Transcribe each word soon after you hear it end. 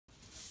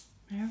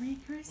Merry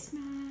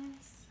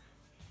Christmas.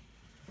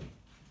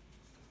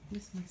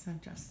 This is my son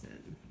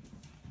Justin.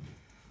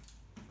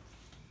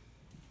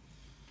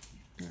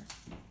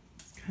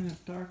 It's kind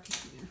of dark in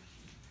here.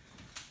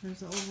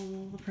 There's all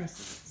the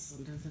presents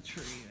under the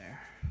tree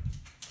there.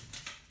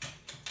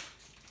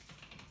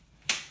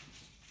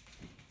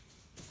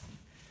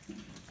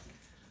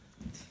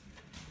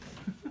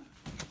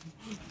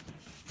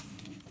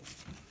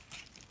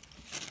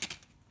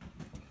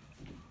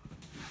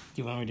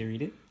 Do you want me to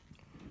read it?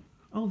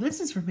 Oh, this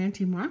is from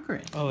Auntie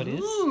Margaret. Oh, it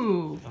is?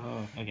 Ooh.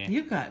 Oh, okay.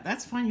 You got,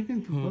 that's fine. You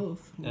can put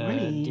both.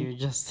 Money. Dear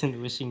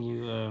Justin, wishing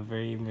you a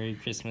very Merry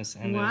Christmas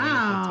and Wow.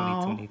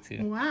 a wonderful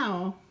 2022.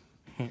 Wow.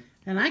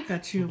 And I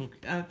got you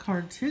a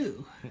card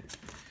too.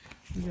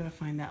 We gotta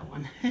find that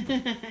one. Do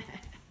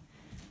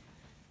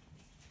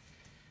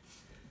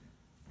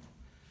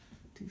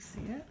you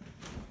see it?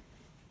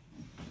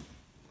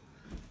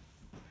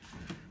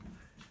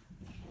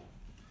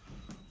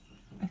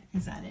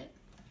 Is that it?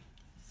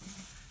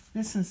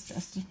 This is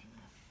Justin.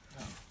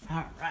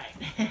 All right.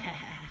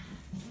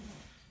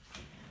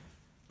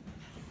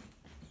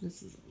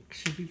 This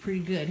should be pretty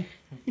good.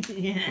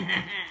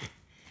 Yeah.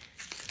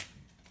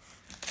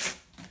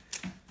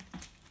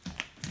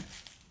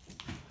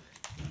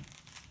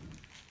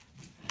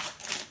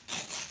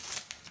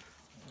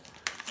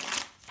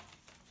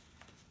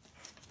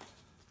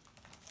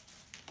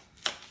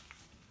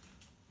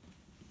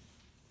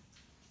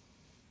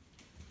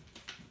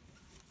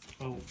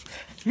 Oh.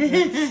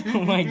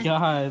 Oh my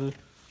god.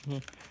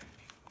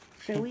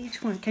 Show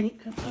each one. Can you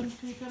come by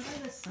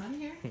the sun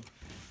here?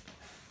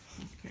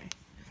 Okay.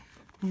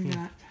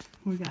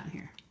 We got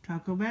here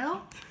Taco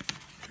Bell.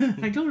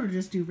 I told her to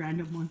just do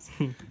random ones.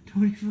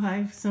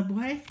 25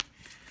 Subway.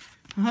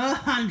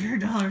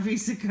 $100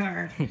 Visa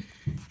card.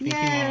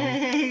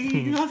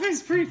 Yay! That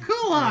is pretty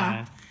cool,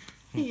 huh?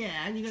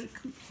 Yeah, you got a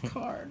cool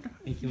card.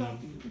 Thank you, Mom.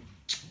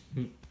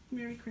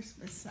 Merry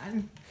Christmas,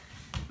 son.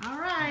 All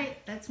right,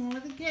 that's one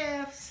of the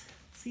gifts.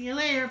 See you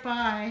later.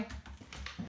 Bye.